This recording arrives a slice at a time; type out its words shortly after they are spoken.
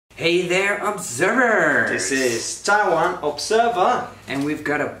Hey there, observers! This is Taiwan Observer. And we've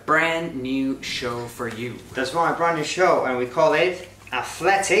got a brand new show for you. That's right, a brand new show, and we call it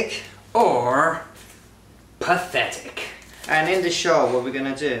Athletic or Pathetic. And in the show, what we're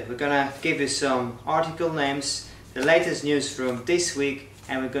gonna do, we're gonna give you some article names, the latest news from this week,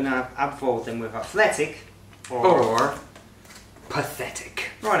 and we're gonna upvote them with Athletic or Pathetic.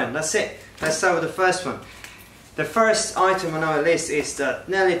 Right then, that's it. Let's start with the first one. The first item on our list is that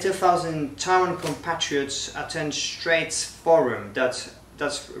nearly 2,000 Taiwan compatriots attend Straits Forum. That's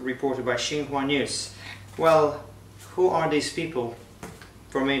reported by Xinhua News. Well, who are these people?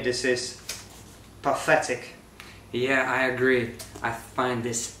 For me, this is pathetic. Yeah, I agree. I find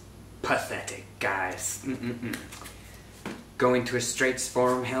this pathetic, guys. Going to a Straits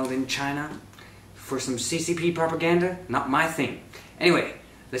Forum held in China for some CCP propaganda? Not my thing. Anyway,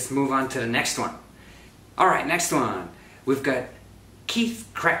 let's move on to the next one. Alright, next one. We've got Keith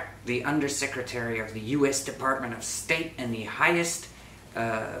Krach, the Undersecretary of the U.S. Department of State and the highest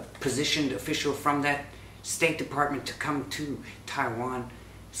positioned official from that State Department to come to Taiwan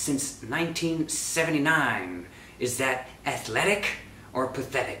since 1979. Is that athletic or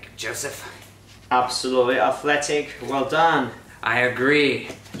pathetic, Joseph? Absolutely athletic. Well done. I agree.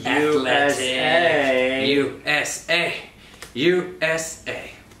 USA. USA.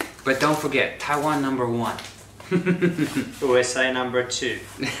 USA. But don't forget, Taiwan #1. USA #2.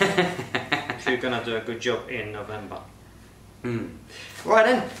 If you're gonna do a good job in November. Right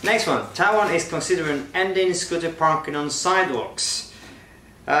then, next one. Taiwan is considering ending scooter parking on sidewalks.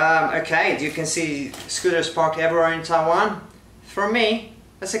 Okay, you can see scooters parked everywhere in Taiwan. For me,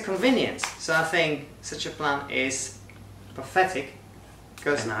 that's a convenience. So I think such a plan is pathetic.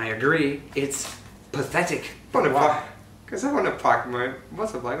 And I agree, it's pathetic. Because I want to park my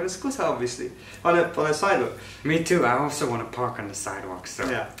motorbike on a scooter, obviously, on a sidewalk. Me too. I also want to park on the sidewalk. So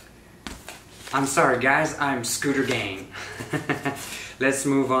yeah. I'm sorry, guys. I'm Scooter Gang. Let's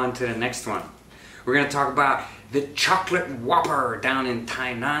move on to the next one. We're gonna talk about the Chocolate Whopper down in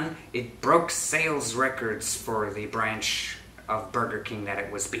Tainan. It broke sales records for the branch of Burger King that it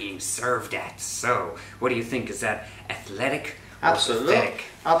was being served at. So, what do you think? Is that athletic or pathetic?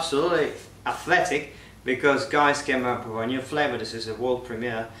 Absolutely athletic. Because guys came up with a new flavor. This is a world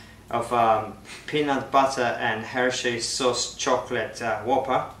premiere of peanut butter and Hershey's sauce chocolate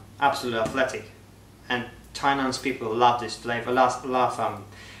Whopper. Absolutely athletic. And Tainan's people love this flavor. Love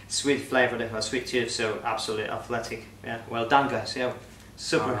sweet flavor. They have a sweet tooth, so absolutely athletic. Yeah, well done, guys. Yeah,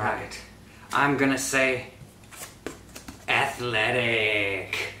 super happy. I'm gonna say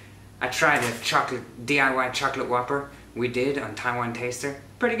athletic. I tried a DIY chocolate Whopper. We did on Taiwan Taster.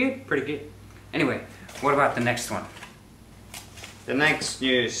 Pretty good. Pretty good. Anyway. What about the next one? The next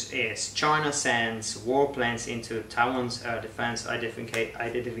news is China sends warplanes into Taiwan's air defense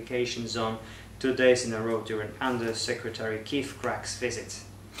identification zone 2 days in a row during Undersecretary Keith Krach's visit.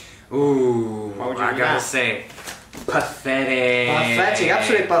 Ooh, I gotta say, pathetic. Pathetic,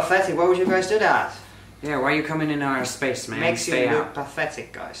 absolutely pathetic. Why would you guys do that? Yeah, why are you coming into our space, man? Makes Stay you look out.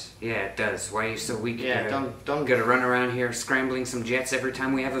 pathetic, guys. Yeah, it does. Why are you so weak? Yeah, don't gotta run around here scrambling some jets every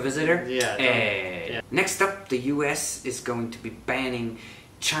time we have a visitor? Yeah, yeah. Next up, the US is going to be banning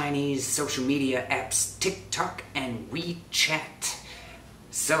Chinese social media apps TikTok and WeChat.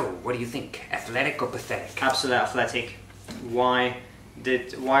 So, what do you think? Athletic or pathetic? Absolutely athletic. Why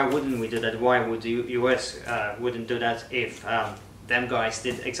wouldn't we do that? Why would the US wouldn't do that if them guys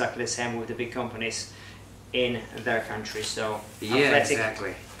did exactly the same with the big companies in their country? So yeah, athletic.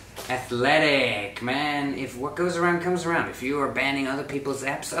 Exactly. Athletic, man. If what goes around comes around. If you are banning other people's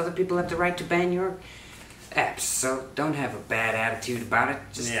apps, other people have the right to ban your apps. So don't have a bad attitude about it.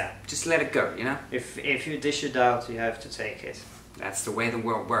 Just let it go, you know? If you dish it out, you have to take it. That's the way the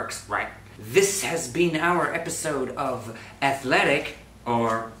world works, right? This has been our episode of Athletic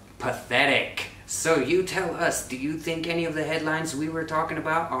or Pathetic. So you tell us, do you think any of the headlines we were talking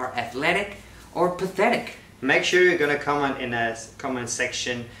about are athletic or pathetic? Make sure you're gonna comment in the comment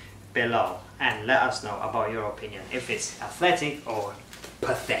section below and let us know about your opinion, if it's athletic or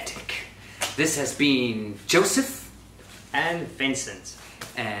pathetic. This has been Joseph and Vincent,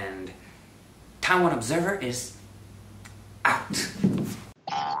 and Taiwan Observer is out.